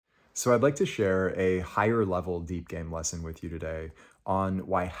So I'd like to share a higher level deep game lesson with you today on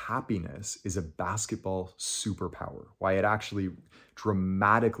why happiness is a basketball superpower, why it actually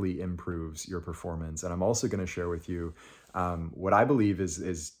dramatically improves your performance. And I'm also going to share with you what I believe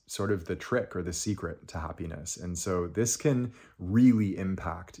is sort of the trick or the secret to happiness. And so this can really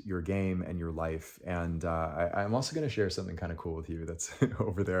impact your game and your life. And I'm also going to share something kind of cool with you that's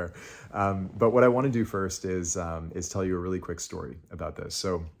over there. But what I want to do first is tell you a really quick story about this.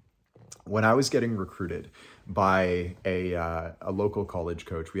 So when I was getting recruited by a local college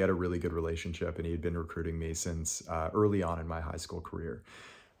coach, we had a really good relationship, and he had been recruiting me since early on in my high school career.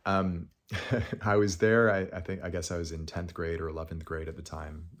 Um, I was there. I guess I was in 10th grade or 11th grade at the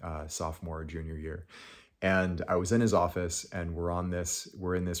time, sophomore or junior year, and I was in his office, and we're in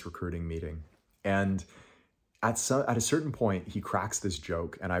this recruiting meeting, and at a certain point he cracks this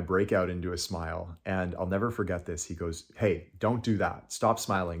joke and I break out into a smile, and I'll never forget this. He goes, "Hey, don't do that. Stop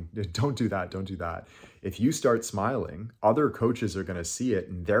smiling. Don't do that. Don't do that. If you start smiling, other coaches are going to see it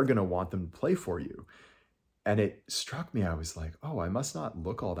and they're going to want them to play for you." And it struck me. I was like, "Oh, I must not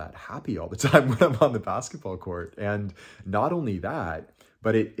look all that happy all the time when I'm on the basketball court." And not only that,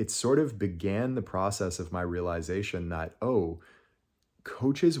 but it sort of began the process of my realization that, oh,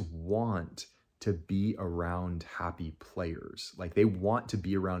 coaches want to be around happy players. Like, they want to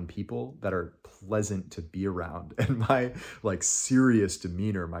be around people that are pleasant to be around. And my like serious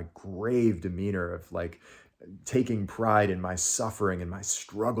demeanor, my grave demeanor of like taking pride in my suffering and my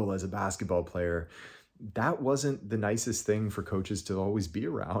struggle as a basketball player, that wasn't the nicest thing for coaches to always be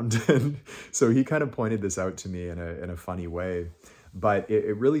around. And so he kind of pointed this out to me in a funny way. But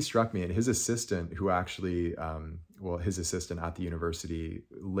it really struck me. And his assistant, who actually, his assistant at the university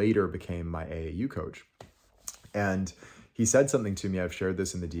later became my AAU coach. And he said something to me. I've shared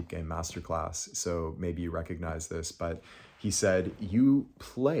this in the Deep Game Masterclass, so maybe you recognize this. But he said, "You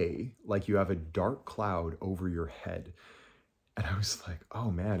play like you have a dark cloud over your head." And I was like, oh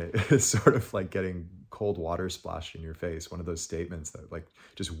man, it's sort of like getting cold water splashed in your face. One of those statements that like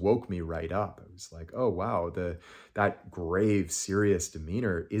just woke me right up. I was like, oh wow, that grave, serious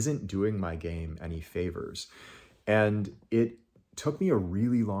demeanor isn't doing my game any favors. And it took me a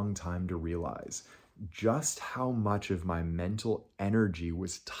really long time to realize just how much of my mental energy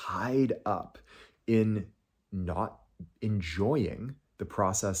was tied up in not enjoying the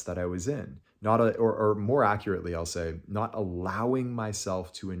process that I was in. Or more accurately, I'll say, not allowing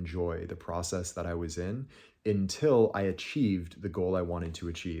myself to enjoy the process that I was in until I achieved the goal I wanted to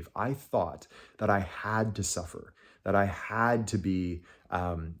achieve. I thought that I had to suffer, that I had to be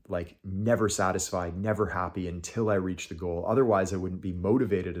like never satisfied, never happy until I reached the goal. Otherwise, I wouldn't be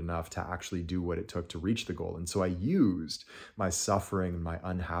motivated enough to actually do what it took to reach the goal. And so I used my suffering, my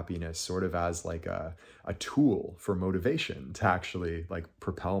unhappiness sort of as like a tool for motivation to actually like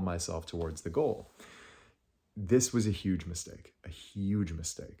propel myself towards the goal. This was a huge mistake, a huge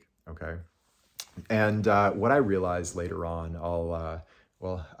mistake. Okay. And what I realized later on,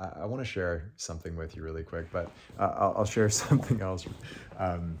 I want to share something with you really quick, but I'll share something else.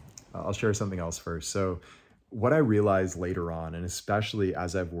 I'll share something else first. So, what I realized later on, and especially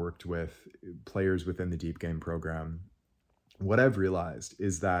as I've worked with players within the Deep Game program, what I've realized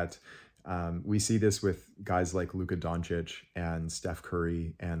is that we see this with guys like Luka Doncic and Steph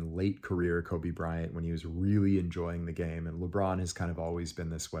Curry and late career Kobe Bryant when he was really enjoying the game. And LeBron has kind of always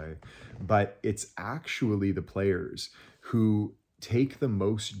been this way. But it's actually the players who take the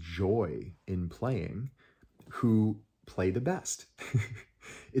most joy in playing who play the best.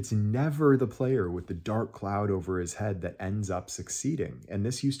 It's never the player with the dark cloud over his head that ends up succeeding. And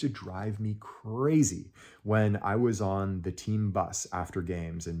this used to drive me crazy when I was on the team bus after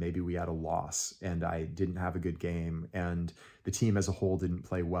games and maybe we had a loss and I didn't have a good game and the team as a whole didn't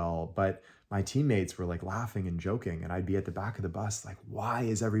play well. But my teammates were like laughing and joking, and I'd be at the back of the bus like, why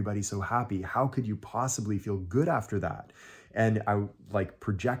is everybody so happy? How could you possibly feel good after that? And I like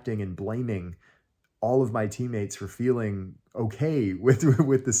projecting and blaming all of my teammates for feeling okay with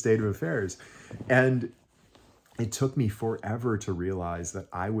the state of affairs. And it took me forever to realize that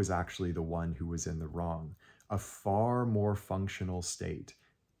I was actually the one who was in the wrong. A far more functional state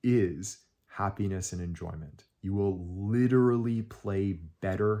is happiness and enjoyment. You will literally play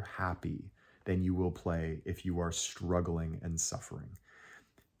better happy than you will play if you are struggling and suffering.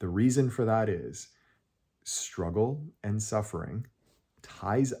 The reason for that is struggle and suffering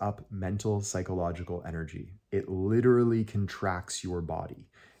ties up mental, psychological energy. It literally contracts your body,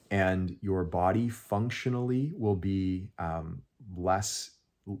 and your body functionally will be less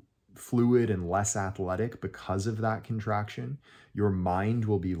fluid and less athletic because of that contraction. Your mind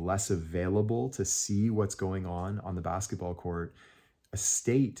will be less available to see what's going on the basketball court. a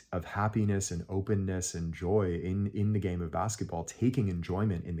state of happiness and openness and joy in the game of basketball, taking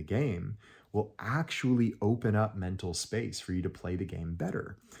enjoyment in the game will actually open up mental space for you to play the game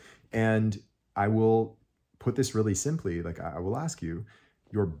better. And I will put this really simply, like I will ask you,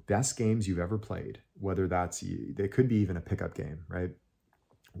 your best games you've ever played, whether they could be even a pickup game, right?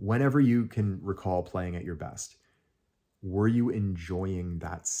 Whenever you can recall playing at your best, were you enjoying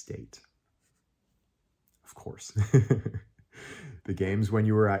that state? Of course. The games when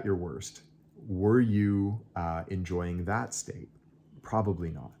you were at your worst, were you enjoying that state? Probably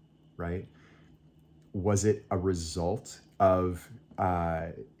not, right? Was it a result of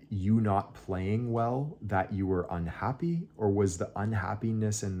you not playing well that you were unhappy, or was the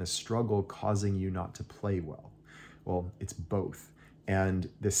unhappiness and the struggle causing you not to play well? Well, it's both. And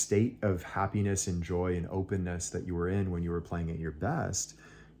the state of happiness and joy and openness that you were in when you were playing at your best,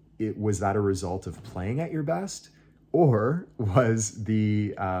 was that a result of playing at your best? Or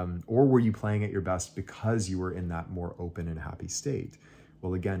or were you playing at your best because you were in that more open and happy state?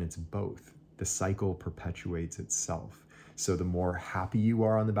 Well, again, it's both. The cycle perpetuates itself. So the more happy you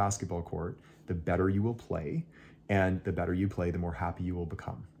are on the basketball court, the better you will play. And the better you play, the more happy you will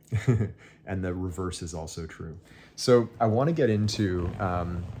become. And the reverse is also true. So I want to get into,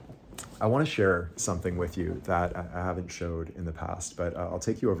 I want to share something with you that I haven't showed in the past, but I'll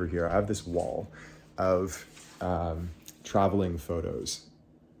take you over here. I have this wall of traveling photos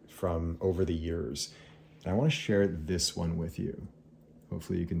from over the years. And I want to share this one with you.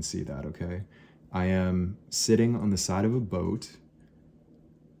 Hopefully you can see that, okay? I am sitting on the side of a boat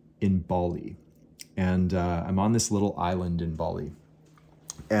in Bali. And I'm on this little island in Bali.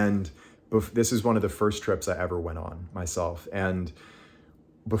 And this is one of the first trips I ever went on myself. And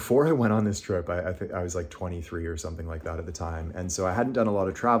before I went on this trip, I think I was like 23 or something like that at the time. And so I hadn't done a lot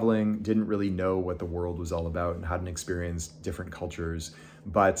of traveling, didn't really know what the world was all about, and hadn't experienced different cultures.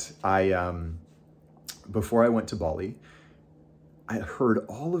 But before I went to Bali, I heard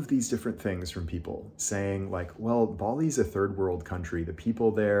all of these different things from people saying like, well, Bali's a third world country. The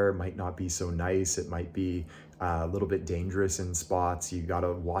people there might not be so nice. It might be a little bit dangerous in spots. You got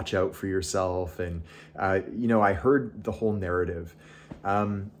to watch out for yourself. And, I heard the whole narrative.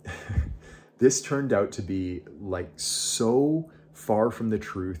 This turned out to be like so far from the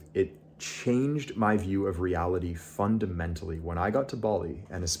truth. It changed my view of reality fundamentally. When I got to Bali,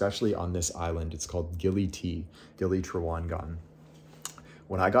 and especially on this island, it's called Gili Trawangan.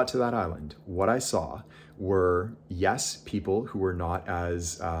 When I got to that island, what I saw were, yes, people who were not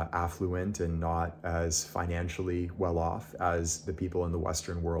as affluent and not as financially well off as the people in the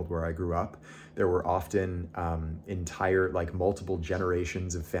Western world where I grew up. There were often entire, like multiple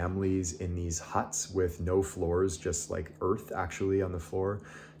generations of families in these huts with no floors, just like earth actually on the floor.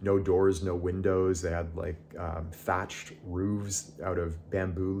 No doors, no windows. They had like thatched roofs out of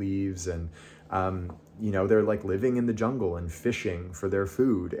bamboo leaves, and they're like living in the jungle and fishing for their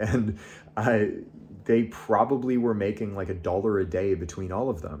food. And they probably were making like $1 a day between all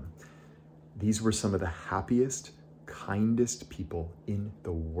of them. These were some of the happiest, kindest people in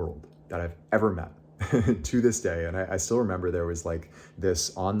the world that I've ever met to this day. And I still remember there was like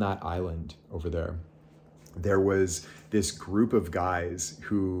this on that island over there. There was this group of guys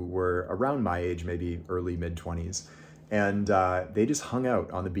who were around my age, maybe early mid-20s. And they just hung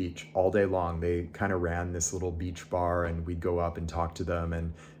out on the beach all day long. They kind of ran this little beach bar, and we'd go up and talk to them,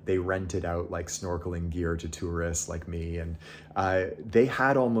 and they rented out like snorkeling gear to tourists like me. And they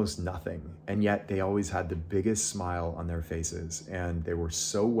had almost nothing, and yet they always had the biggest smile on their faces, and they were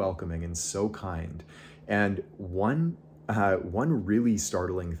so welcoming and so kind. And one really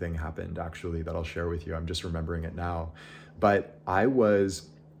startling thing happened actually that I'll share with you. I'm just remembering it now. But I was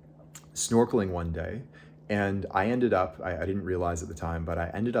snorkeling one day, and I ended up, I didn't realize at the time, but I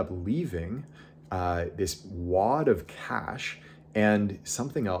ended up leaving this wad of cash and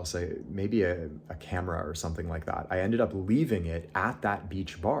something else, maybe a camera or something like that. I ended up leaving it at that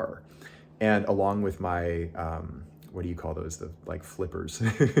beach bar, and along with my, what do you call those? The like flippers.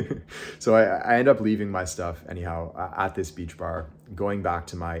 So I ended up leaving my stuff anyhow at this beach bar, going back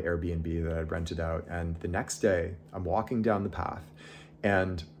to my Airbnb that I'd rented out. And the next day I'm walking down the path,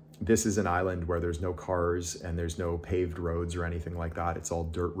 and this is an island where there's no cars and there's no paved roads or anything like that. It's all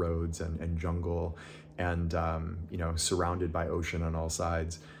dirt roads and jungle and, surrounded by ocean on all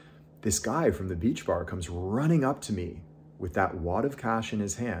sides. This guy from the beach bar comes running up to me with that wad of cash in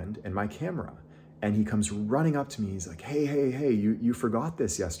his hand and my camera. And he comes running up to me. He's like, hey, you forgot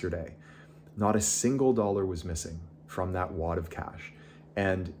this yesterday. Not a single dollar was missing from that wad of cash.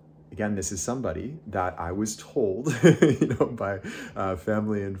 And again, this is somebody that I was told, by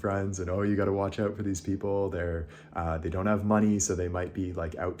family and friends, and oh, you got to watch out for these people. They don't have money, so they might be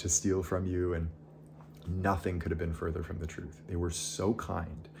like out to steal from you. And nothing could have been further from the truth. They were so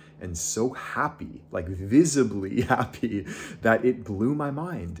kind and so happy, like visibly happy, that it blew my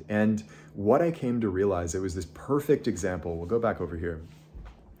mind. And what I came to realize, it was this perfect example. We'll go back over here.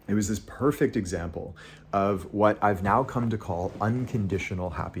 It was this perfect example of what I've now come to call unconditional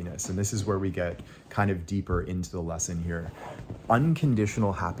happiness. And this is where we get kind of deeper into the lesson here.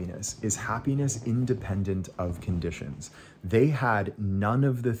 Unconditional happiness is happiness independent of conditions. They had none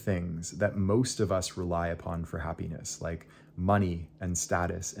of the things that most of us rely upon for happiness, like money and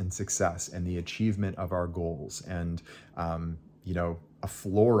status and success and the achievement of our goals and, a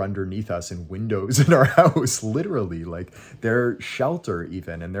floor underneath us and windows in our house, literally, like their shelter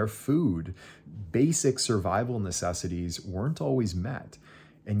even and their food. Basic survival necessities weren't always met.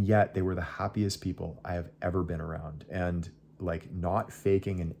 And yet they were the happiest people I have ever been around. And like not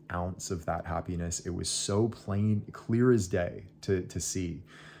faking an ounce of that happiness. It was so plain, clear as day to see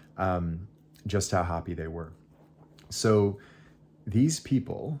just how happy they were. So these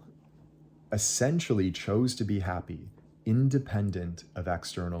people essentially chose to be happy independent of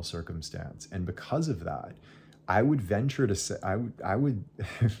external circumstance. And because of that, I would venture to say, I would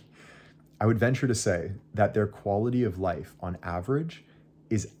venture to say that their quality of life on average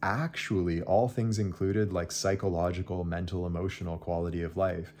is actually, all things included, like psychological, mental, emotional quality of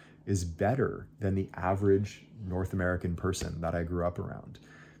life, is better than the average North American person that I grew up around.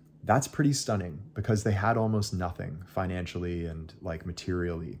 That's pretty stunning because they had almost nothing financially and like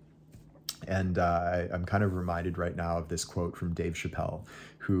materially. And I'm kind of reminded right now of this quote from Dave Chappelle,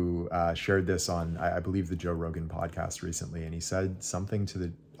 who shared this on, I believe, the Joe Rogan podcast recently. And he said something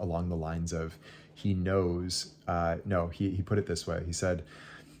along the lines of, he knows, he put it this way. He said,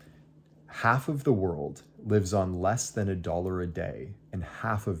 half of the world lives on less than $1 a day, and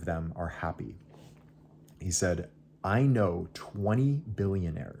half of them are happy. He said, I know 20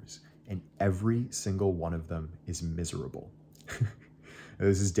 billionaires, and every single one of them is miserable.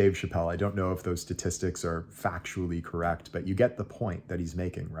 This is Dave Chappelle. I don't know if those statistics are factually correct, but you get the point that he's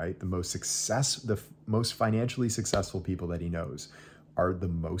making, right? The most financially successful people that he knows are the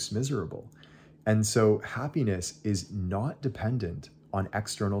most miserable. And so happiness is not dependent on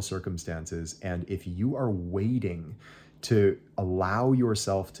external circumstances. And if you are waiting to allow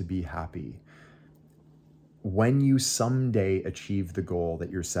yourself to be happy, when you someday achieve the goal that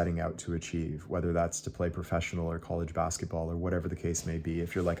you're setting out to achieve, whether that's to play professional or college basketball or whatever the case may be,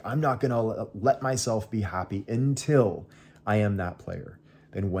 if you're like, I'm not going to let myself be happy until I am that player,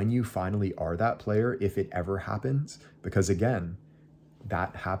 then when you finally are that player, if it ever happens, because again,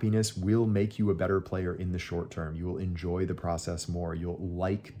 that happiness will make you a better player in the short term. You will enjoy the process more. You'll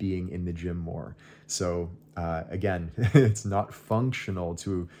like being in the gym more. So again, it's not functional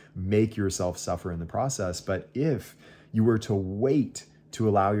to make yourself suffer in the process. But if you were to wait to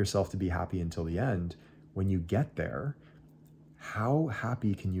allow yourself to be happy until the end, when you get there, how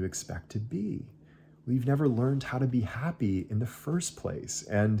happy can you expect to be? We've never learned how to be happy in the first place.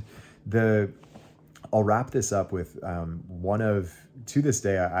 And I'll wrap this up with to this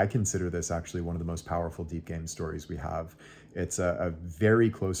day, I consider this actually one of the most powerful deep game stories we have. It's a very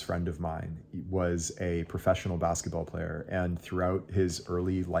close friend of mine. He was a professional basketball player, and throughout his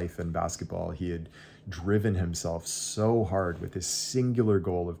early life in basketball, he had driven himself so hard with this singular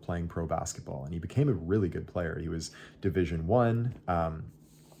goal of playing pro basketball, and he became a really good player. He was Division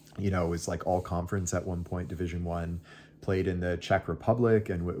I, was like all conference at one point, Division I, played in the Czech Republic,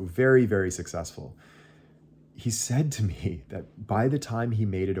 and very, very successful. He said to me that by the time he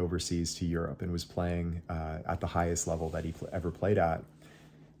made it overseas to Europe and was playing at the highest level that he ever played at,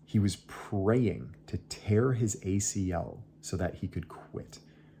 he was praying to tear his ACL so that he could quit.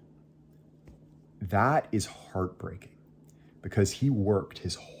 That is heartbreaking because he worked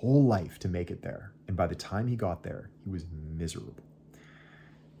his whole life to make it there. And by the time he got there, he was miserable.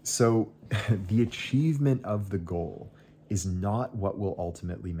 So the achievement of the goal is not what will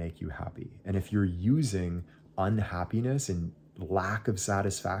ultimately make you happy. And if you're using unhappiness and lack of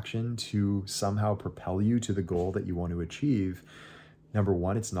satisfaction to somehow propel you to the goal that you want to achieve, number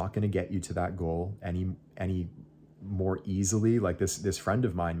one, it's not going to get you to that goal any more easily. Like this friend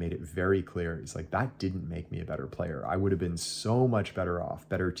of mine made it very clear. He's like, that didn't make me a better player. I would have been so much better off,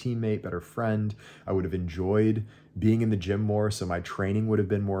 better teammate, better friend. I would have enjoyed being in the gym more, so my training would have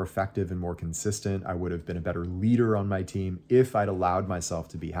been more effective and more consistent. I would have been a better leader on my team if I'd allowed myself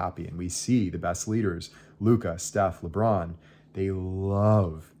to be happy. And we see the best leaders, Luka, Steph, LeBron, they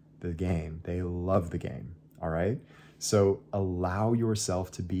love the game. They love the game. All right. So allow yourself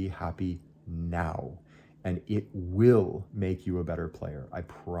to be happy now, and it will make you a better player. I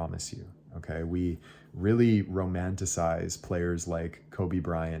promise you. Okay. We really romanticize players like Kobe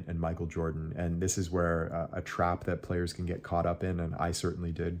Bryant and Michael Jordan. And this is where a trap that players can get caught up in, and I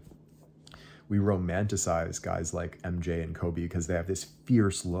certainly did. We romanticize guys like MJ and Kobe because they have this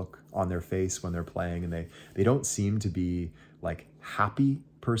fierce look on their face when they're playing, and they don't seem to be like happy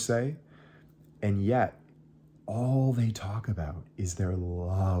per se. And yet all they talk about is their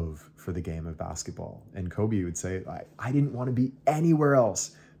love for the game of basketball. And Kobe would say, I didn't want to be anywhere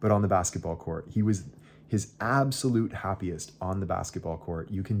else but on the basketball court. He was his absolute happiest on the basketball court.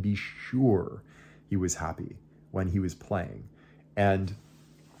 You can be sure he was happy when he was playing. And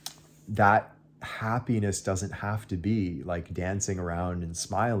that happiness doesn't have to be like dancing around and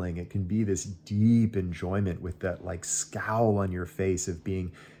smiling. It can be this deep enjoyment with that like scowl on your face of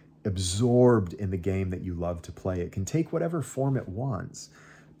being absorbed in the game that you love to play. It can take whatever form it wants,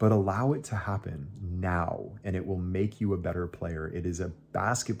 but allow it to happen now, and it will make you a better player. It is a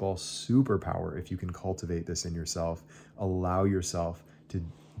basketball superpower if you can cultivate this in yourself. Allow yourself to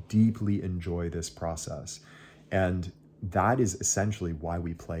deeply enjoy this process. And that is essentially why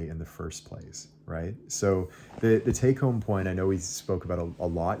we play in the first place, right? So the take-home point, I know we spoke about a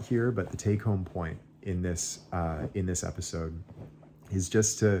lot here, but the take-home point in this episode is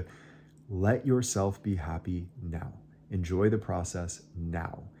just to let yourself be happy now. Enjoy the process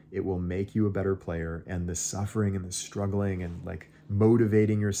now. It will make you a better player, and the suffering and the struggling and like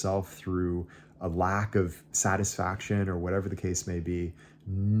motivating yourself through a lack of satisfaction or whatever the case may be,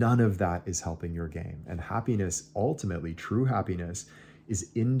 none of that is helping your game. And happiness, ultimately, true happiness,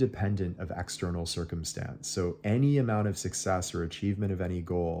 is independent of external circumstance. So any amount of success or achievement of any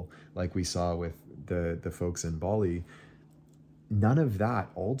goal, like we saw with the folks in Bali, none of that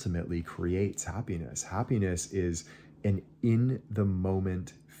ultimately creates happiness. Happiness is an in the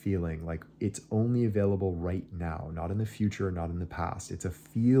moment feeling, like it's only available right now, not in the future, not in the past. It's a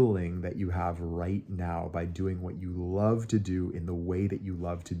feeling that you have right now by doing what you love to do in the way that you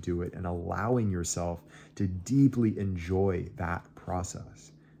love to do it, and allowing yourself to deeply enjoy that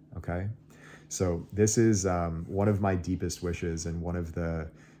process. Okay. So this is one of my deepest wishes, and one of the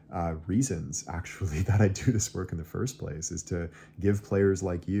reasons actually that I do this work in the first place, is to give players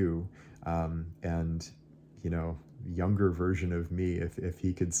like you and, you know, younger version of me, if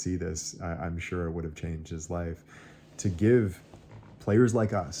he could see this, I'm sure it would have changed his life, to give players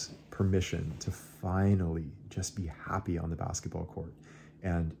like us permission to finally just be happy on the basketball court.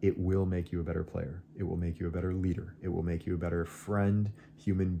 And it will make you a better player. It will make you a better leader. It will make you a better friend,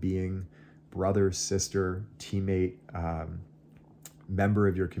 human being, brother, sister, teammate, member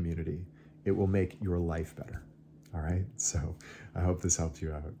of your community. It will make your life better. All right. So I hope this helped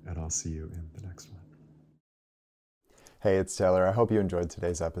you out, and I'll see you in the next one. Hey, it's Taylor. I hope you enjoyed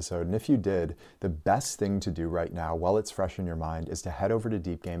today's episode. And if you did, the best thing to do right now while it's fresh in your mind is to head over to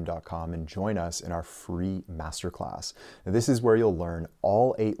deepgame.com and join us in our free masterclass. Now, this is where you'll learn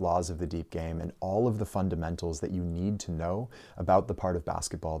all 8 laws of the deep game and all of the fundamentals that you need to know about the part of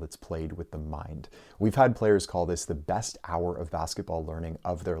basketball that's played with the mind. We've had players call this the best hour of basketball learning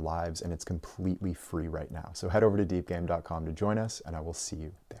of their lives, and it's completely free right now. So head over to deepgame.com to join us, and I will see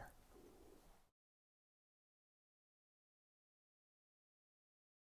you